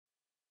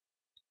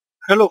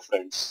Hello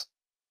friends,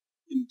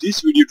 in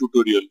this video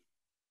tutorial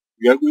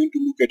we are going to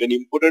look at an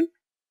important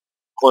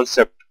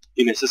concept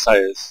in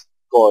SSIS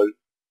called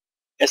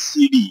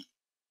SCD.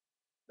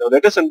 Now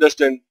let us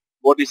understand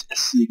what is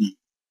SCD.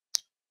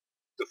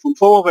 The full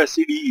form of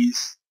SCD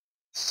is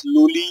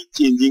slowly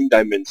changing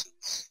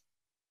dimensions.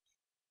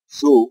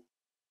 So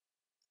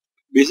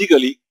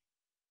basically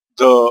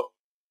the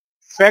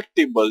fact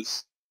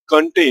tables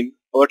contain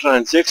our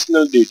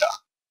transactional data,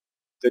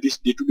 that is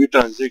day-to-day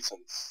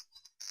transactions.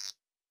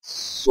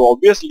 So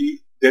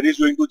obviously there is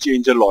going to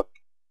change a lot,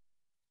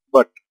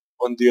 but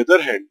on the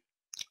other hand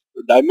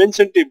the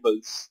dimension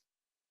tables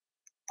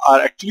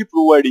are actually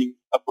providing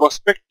a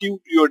perspective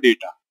to your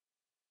data,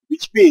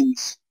 which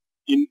means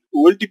in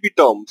OLTP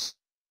terms,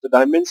 the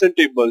dimension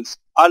tables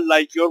are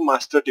like your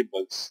master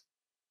tables,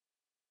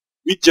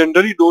 which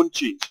generally don't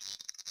change,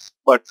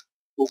 but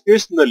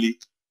occasionally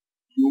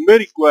you may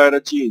require a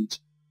change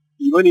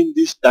even in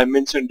this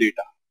dimension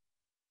data.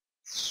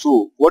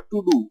 So what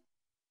to do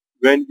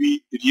when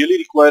we really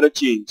require a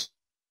change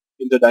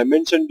in the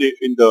dimension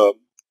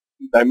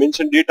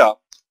data,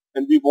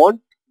 and we want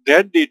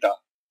that data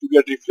to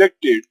get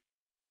reflected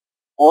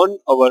on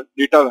our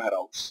data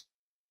warehouse.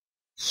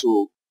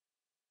 So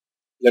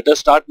let us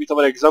start with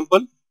our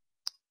example.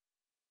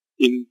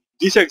 In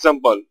this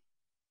example,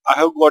 I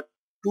have got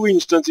two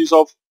instances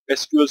of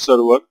SQL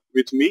Server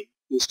with me,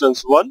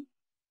 instance 1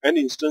 and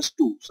instance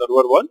 2,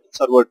 server 1 and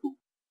server 2.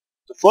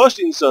 The first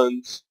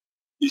instance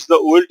is the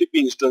OLTP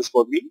instance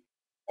for me.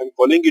 I am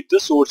calling it the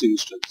source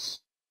instance.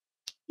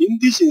 In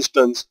this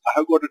instance, I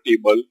have got a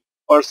table,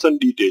 person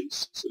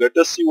details. So let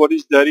us see what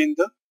is there in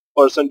the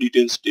person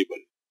details table.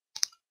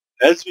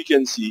 As we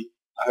can see,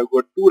 I have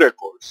got two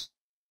records,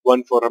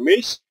 one for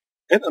Ramesh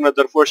and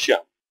another for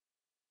Shyam.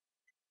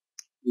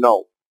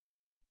 Now,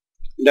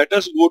 let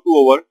us go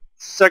to our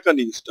second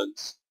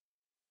instance.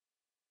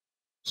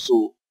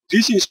 So,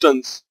 this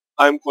instance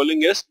I am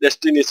calling as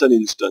destination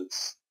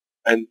instance,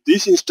 and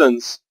this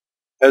instance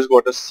has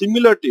got a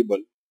similar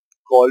table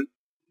called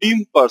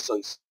dim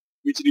persons,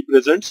 which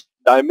represents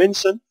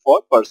dimension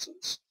for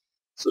persons.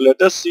 So, let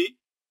us see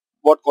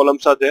what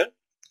columns are there.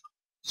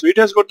 So, it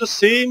has got the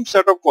same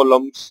set of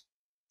columns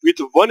with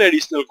one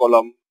additional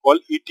column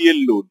called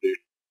ETL load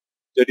date.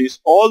 That is,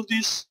 all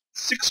these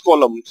 6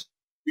 columns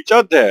which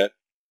are there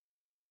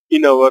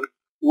in our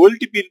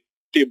OLTP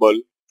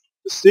table,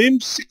 the same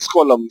 6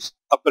 columns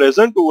are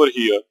present over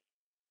here,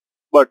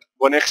 but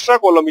one extra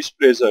column is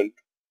present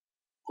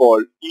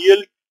called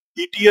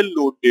ETL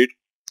load date,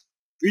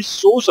 which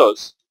shows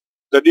us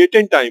the date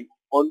and time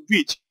on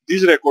which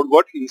this record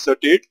got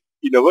inserted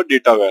in our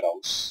data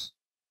warehouse.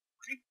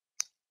 Okay.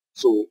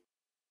 So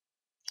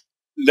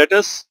let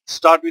us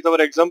start with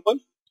our example.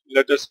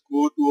 Let us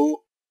go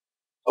to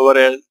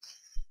our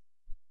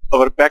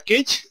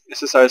package,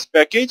 SSIS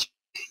package.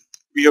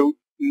 We have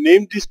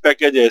named this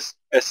package as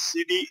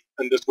SCD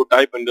underscore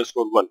type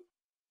underscore 1.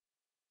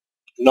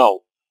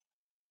 Now,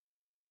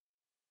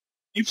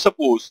 if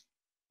suppose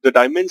the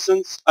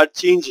dimensions are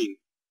changing,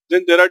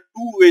 then there are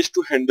two ways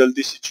to handle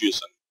this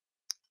situation.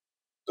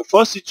 The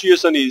first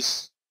situation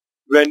is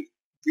when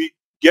we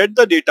get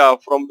the data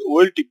from the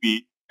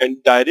OLTP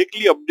and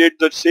directly update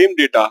the same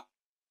data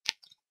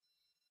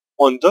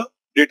on the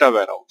data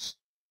warehouse.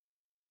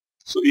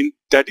 So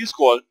that is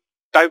called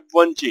type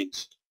 1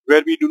 change,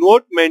 where we do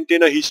not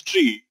maintain a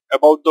history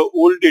about the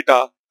old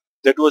data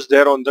that was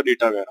there on the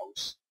data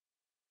warehouse.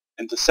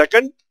 And the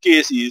second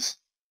case is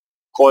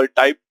called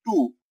type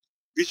 2,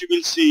 which we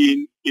will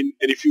see in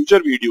any future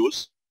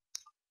videos.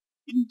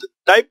 In the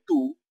type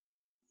 2,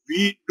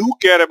 we do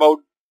care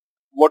about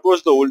what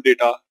was the old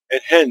data,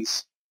 and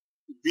hence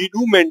we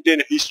do maintain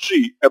a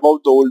history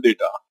about the old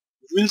data.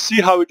 We will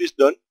see how it is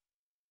done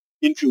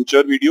in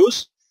future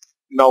videos.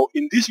 Now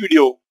in this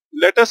video,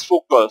 let us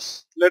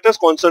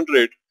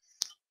concentrate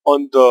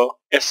on the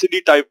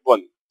SCD type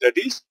 1, that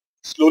is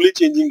slowly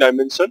changing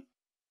dimension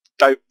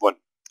type 1.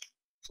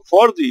 So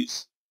for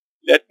this,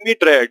 let me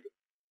drag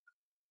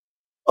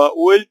a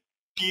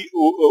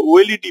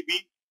OLEDB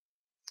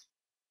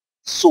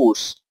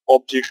source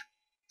object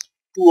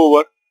to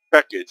our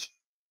package.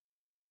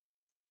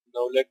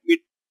 Now let me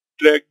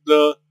drag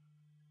the,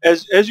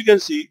 as you can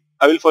see,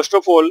 I will first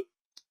of all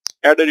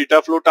add a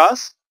data flow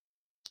task.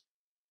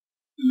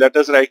 Let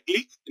us right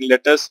click and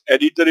let us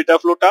edit the data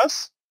flow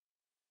task.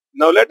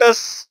 Now let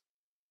us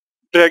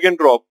drag and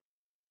drop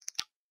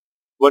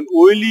one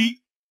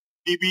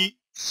OLEDB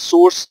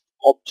source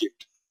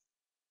object.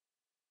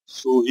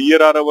 So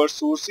here are our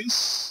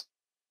sources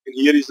and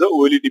here is the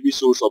OLEDB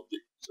source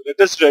object. So let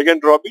us drag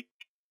and drop it.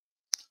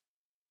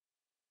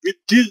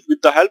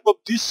 With the help of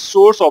this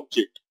source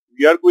object,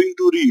 we are going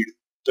to read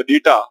the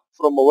data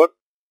from our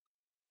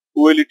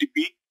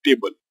OLTP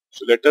table.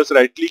 So let us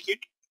right click it.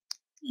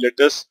 Let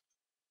us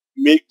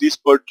make this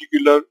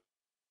particular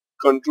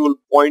control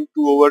point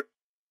to our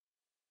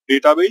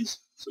database.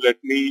 So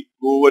let me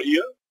go over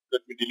here.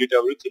 Let me delete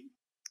everything.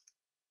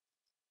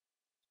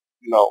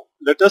 Now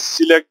let us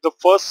select the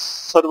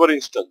first server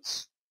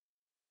instance.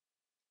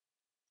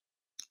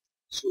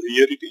 So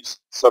here it is,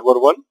 server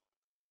 1.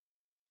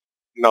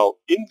 Now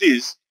in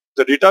this,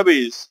 the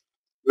database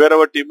where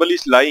our table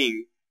is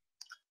lying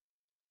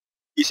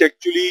is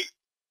actually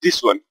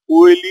this one,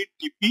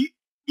 OLETP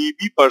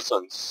DB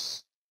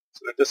persons.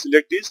 So let us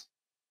select this.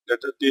 Let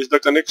us test the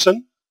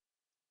connection.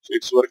 So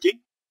it's working.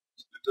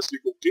 Let us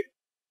click OK.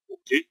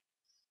 OK.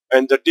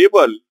 And the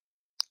table,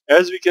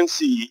 as we can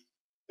see,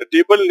 the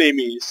table name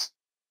is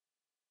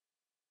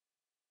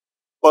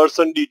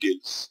person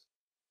details.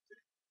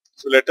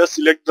 So let us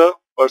select the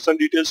person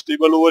details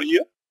table over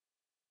here.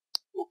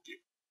 OK.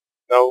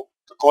 Now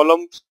the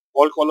columns,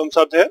 all columns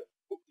are there.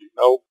 OK.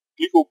 Now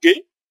click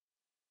OK.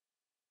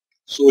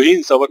 So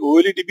hence our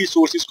OLEDB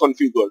source is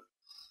configured.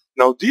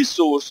 Now this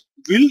source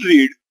will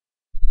read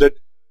that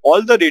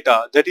all the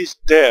data that is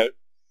there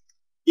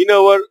in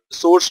our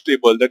source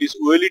table, that is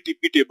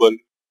OLETP table,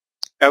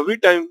 every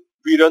time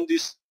we run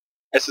this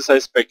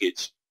SSIS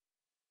package.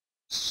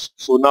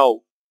 So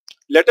now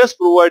let us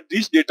provide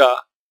this data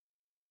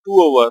to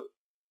our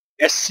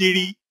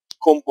SCD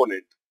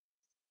component.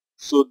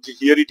 So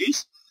here it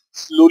is,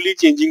 slowly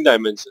changing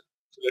dimension.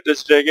 So let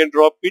us drag and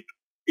drop it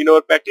in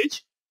our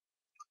package.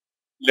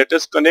 Let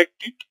us connect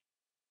it.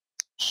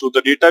 So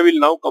the data will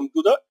now come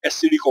to the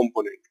SCD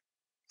component.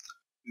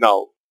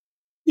 Now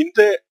in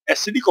the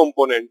SCD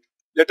component,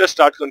 let us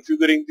start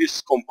configuring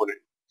this component.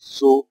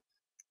 So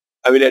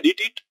I will edit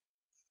it.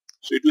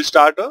 So it will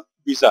start a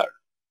wizard.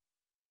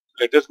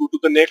 Let us go to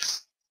the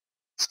next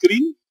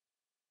screen.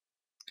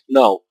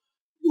 Now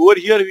over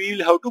here we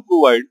will have to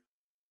provide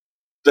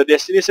the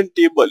destination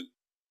table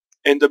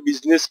and the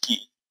business key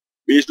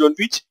based on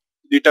which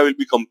data will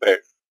be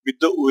compared with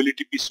the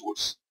OLETP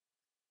source.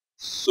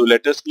 So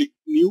let us click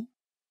new.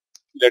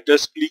 Let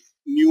us click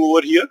new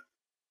over here.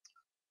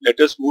 Let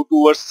us go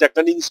to our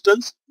second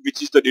instance,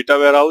 which is the data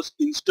warehouse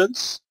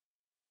instance.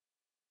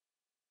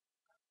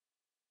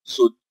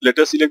 So let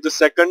us select the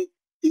second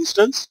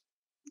instance.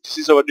 This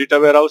is our data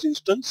warehouse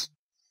instance.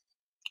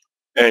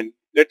 And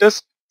let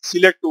us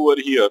select over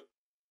here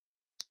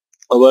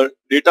our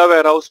data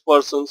warehouse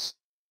persons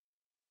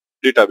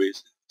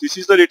database. This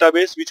is the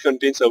database which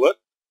contains our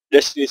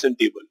destination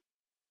table.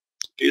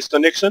 Test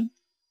connection,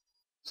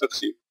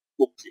 succeed.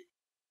 Okay.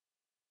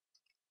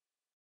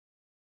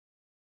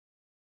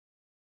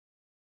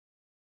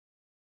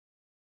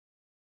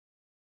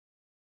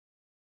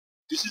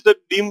 This is the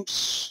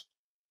DIMS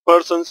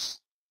persons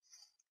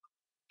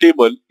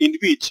table in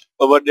which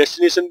our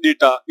destination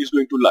data is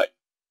going to lie.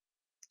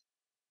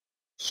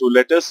 So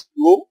let us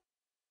go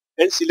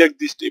and select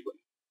this table.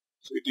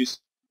 So it is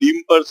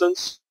DIM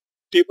persons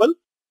table.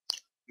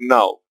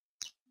 Now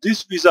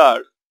this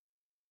wizard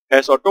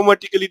has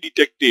automatically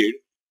detected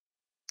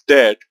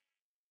that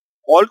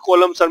all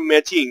columns are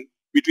matching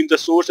between the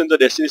source and the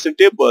destination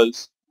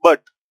tables,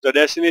 but the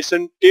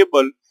destination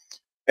table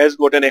has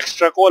got an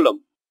extra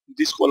column.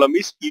 This column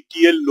is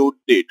ETL load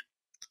date.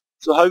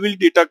 So how will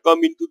data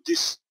come into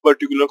this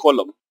particular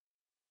column?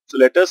 So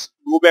let us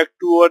go back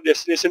to our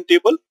destination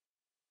table.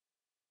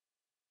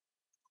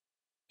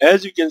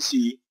 As you can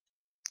see,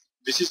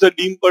 this is the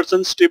DIM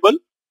persons table.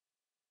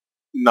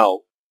 Now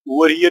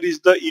over here is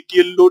the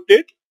ETL load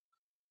date.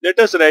 Let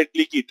us right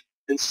click it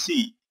and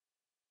see.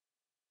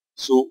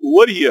 So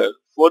over here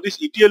for this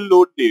ETL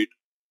load date,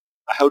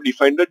 I have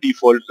defined the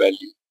default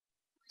value.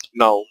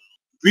 Now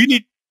we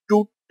need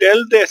to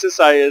tell the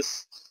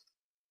SSIS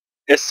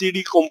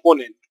SCD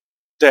component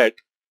that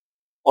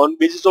on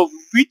basis of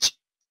which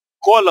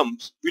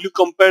columns will you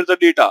compare the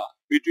data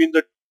between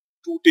the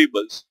two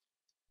tables,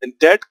 and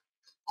that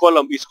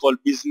column is called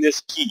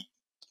business key.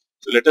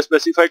 So let us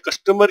specify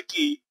customer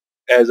key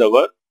as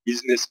our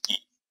business key.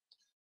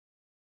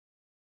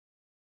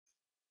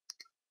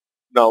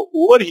 Now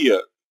over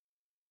here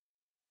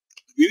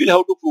we will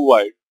have to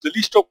provide the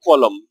list of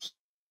columns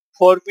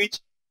for which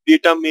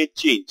data may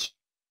change.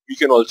 We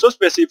can also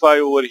specify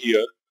over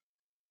here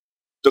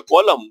the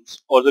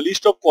columns or the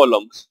list of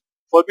columns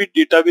for which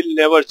data will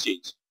never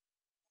change.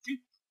 Okay.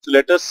 So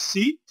let us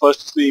see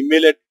first the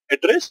email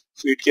address.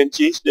 So it can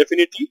change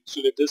definitely. So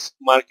let us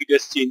mark it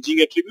as changing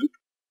attribute.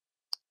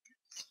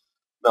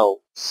 Now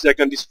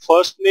second is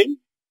first name.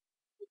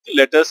 Okay.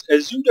 Let us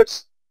assume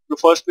that the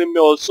first name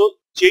may also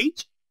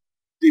change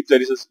if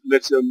there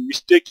is a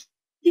mistake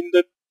in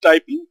the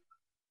typing.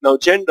 Now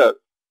gender.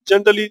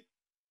 Generally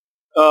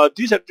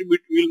this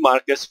attribute will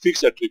mark as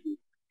fixed attribute,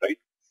 right?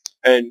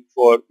 And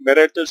for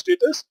marital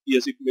status,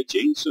 yes, it may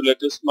change. So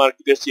let us mark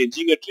it as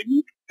changing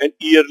attribute. And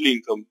yearly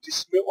income,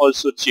 this may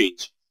also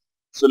change.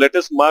 So let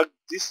us mark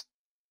this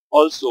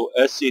also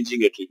as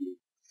changing attribute.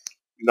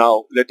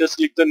 Now let us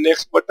click the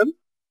next button.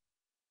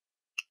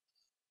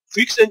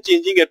 Fixed and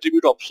changing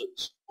attribute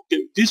options.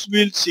 Okay, this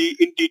we'll see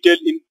in detail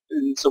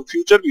in some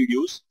future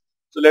videos.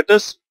 So let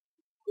us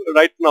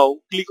right now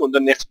click on the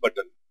next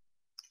button.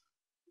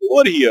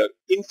 Over here,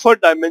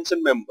 insert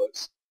dimension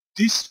members.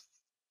 This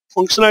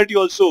functionality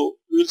also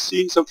we will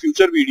see in some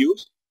future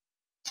videos.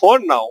 For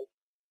now,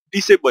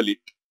 disable it.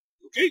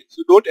 Okay,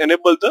 so don't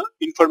enable the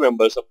infer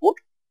member support.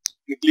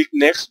 You click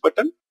next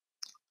button.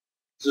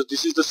 So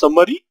this is the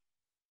summary,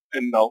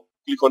 and now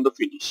click on the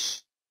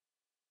finish.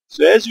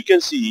 So as you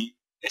can see,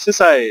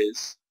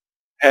 SSIS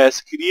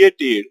has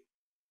created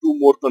two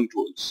more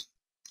controls.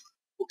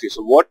 Okay,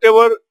 so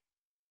whatever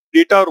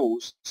data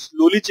rows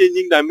slowly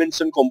changing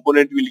dimension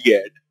component will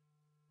get,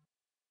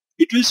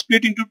 it will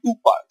split into two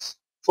parts.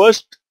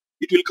 First,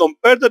 it will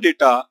compare the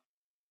data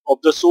of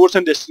the source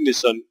and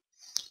destination,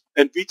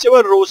 and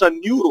whichever rows are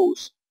new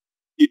rows,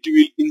 it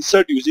will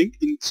insert using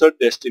insert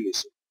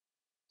destination.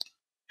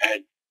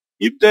 And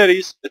if there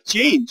is a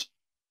change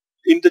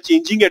in the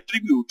changing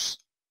attributes,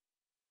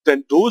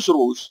 then those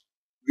rows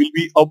will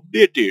be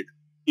updated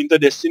in the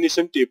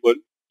destination table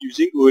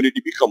using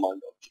OLEDB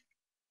command object.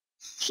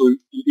 So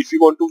if you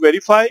want to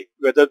verify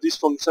whether these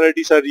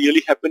functionalities are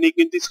really happening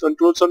in these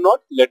controls or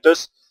not, let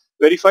us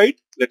verify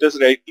it. Let us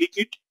right click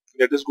it.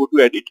 Let us go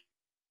to edit.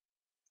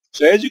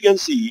 So as you can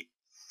see,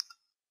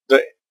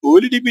 the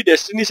OLEDB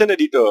destination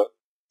editor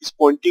is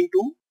pointing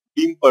to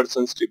dim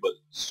persons table.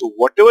 So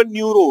whatever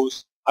new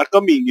rows are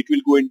coming, it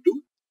will go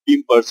into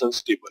dim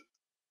persons table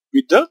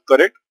with the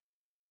correct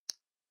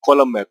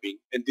column mapping,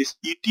 and this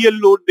ETL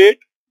load date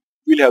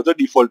will have the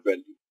default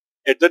value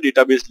at the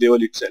database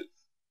level itself.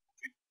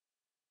 Okay.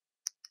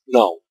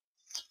 Now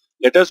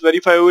let us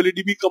verify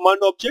OLEDB command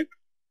object.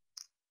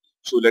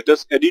 So let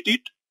us edit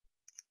it.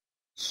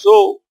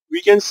 So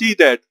we can see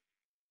that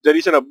there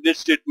is an update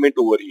statement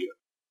over here.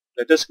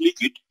 Let us click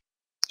it.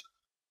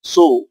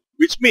 So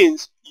which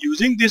means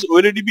using this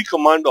OLEDB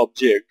command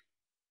object,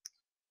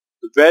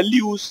 the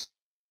values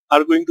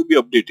are going to be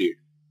updated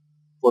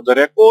for the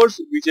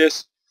records which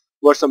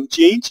were some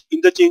change in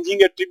the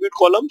changing attribute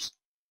columns.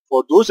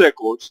 For those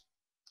records,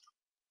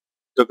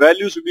 the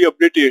values will be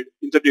updated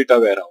in the data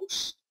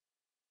warehouse.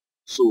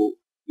 So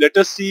let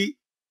us see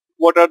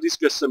what are these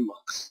question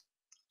marks.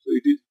 So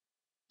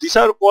these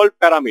are called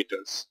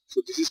parameters.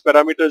 So this is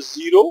parameter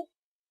 0,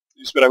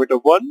 this is parameter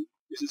 1,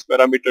 this is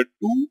parameter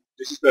 2,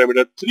 this is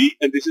parameter 3,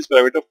 and this is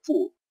parameter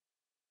 4.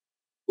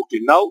 Okay,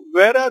 now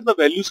where are the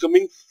values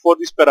coming for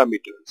these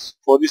parameters,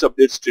 for this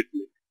update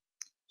statement?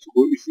 So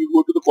if you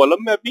go to the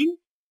column mapping,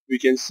 we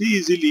can see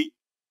easily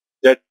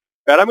that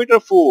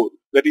parameter 4,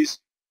 that is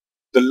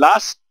the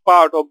last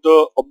part of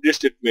the update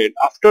statement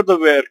after the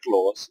where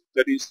clause,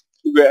 that is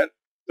where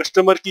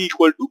customer key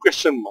equal to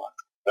question mark,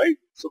 right?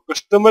 So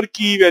customer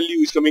key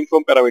value is coming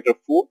from parameter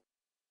 4.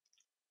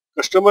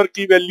 Customer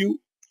key value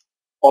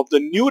of the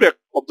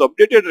of the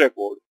updated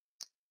record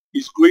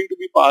is going to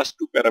be passed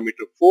to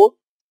parameter 4,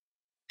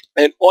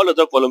 and all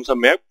other columns are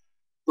mapped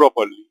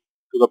properly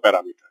to the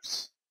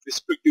parameters,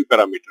 respective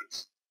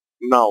parameters.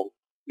 Now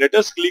let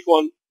us click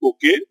on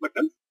OK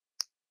button.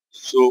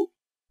 So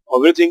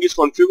everything is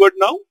configured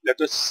now. Let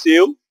us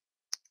save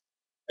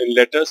and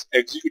let us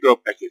execute our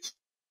package.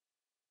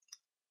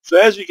 So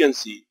as we can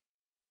see,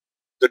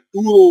 the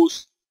two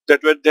rows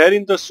that were there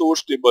in the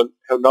source table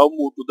have now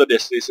moved to the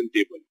destination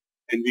table,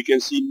 and we can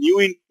see new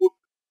input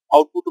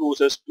output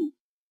rows as 2.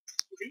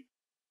 Okay.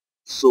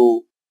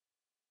 So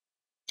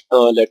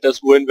let us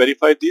go and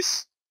verify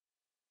this.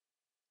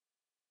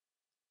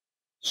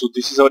 So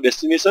this is our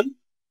destination.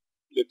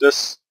 Let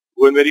us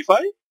go and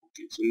verify.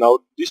 Okay. So now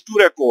these two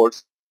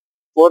records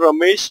for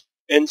Ramesh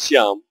and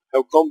Shyam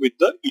have come with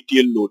the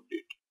ETL load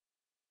date.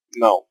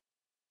 Now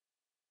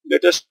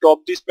let us stop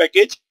this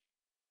package,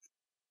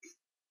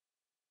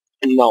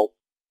 and now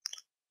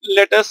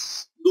let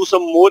us do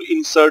some more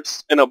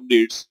inserts and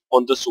updates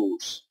on the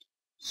source.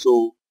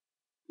 So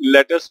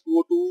let us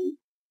go to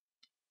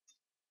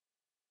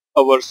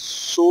our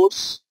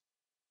source.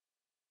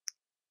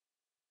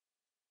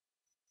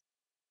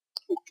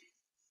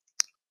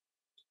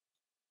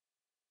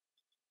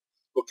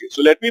 Okay,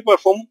 so let me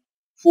perform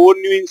 4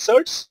 new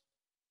inserts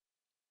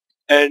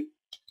and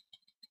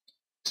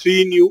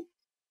 3 new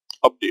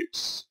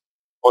updates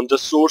on the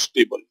source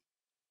table.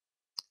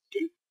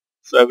 Okay,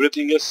 so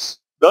everything is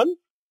done.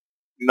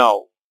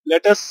 Now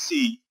let us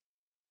see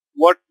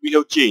what we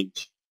have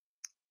changed.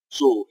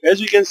 So as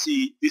you can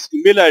see, these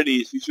email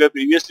IDs which were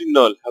previously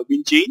null have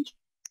been changed,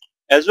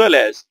 as well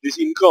as this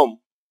income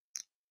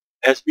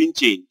has been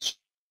changed,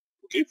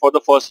 okay, for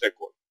the first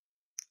record.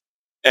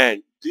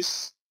 And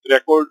this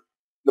record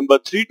number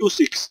 3 to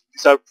 6,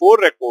 these are 4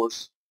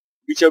 records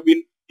which have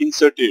been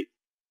inserted.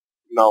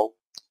 Now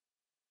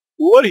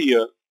over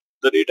here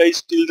the data is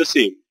still the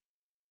same.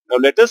 Now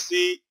let us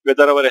see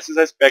whether our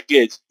SSIS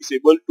package is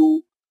able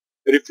to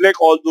reflect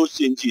all those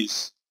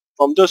changes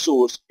from the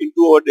source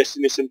into our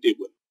destination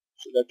table.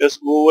 So let us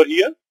go over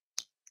here.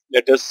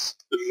 Let us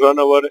run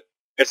our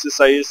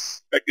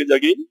SSIS package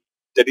again,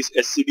 that is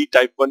SCD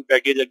Type1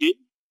 package again.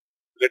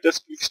 Let us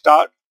click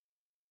start.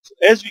 So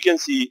as we can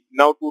see,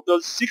 now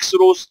total 6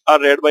 rows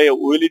are read by a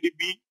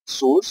OLEDB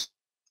source,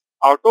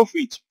 out of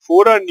which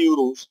 4 are new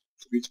rows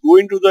which go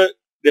into the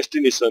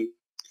destination,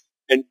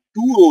 and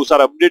 2 rows are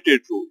updated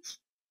rows.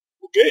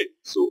 Okay,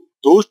 so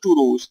those 2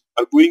 rows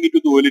are going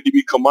into the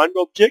OLEDB command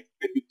object,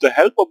 and with the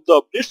help of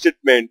the update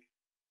statement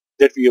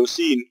that we have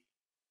seen,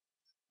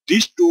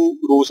 these 2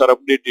 rows are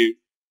updated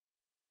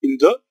in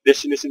the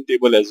destination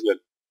table as well.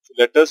 So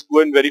let us go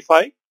and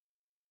verify.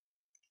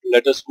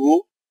 Let us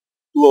go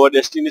to our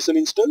destination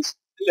instance.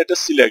 Let us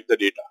select the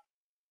data.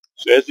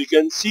 So as we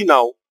can see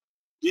now,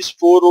 these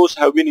 4 rows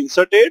have been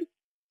inserted,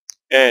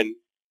 and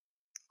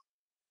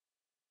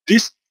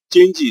these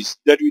changes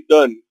that we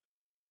done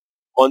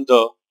on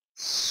the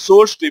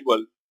source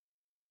table,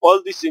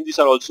 all these changes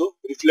are also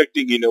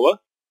reflecting in our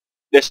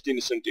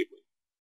destination table.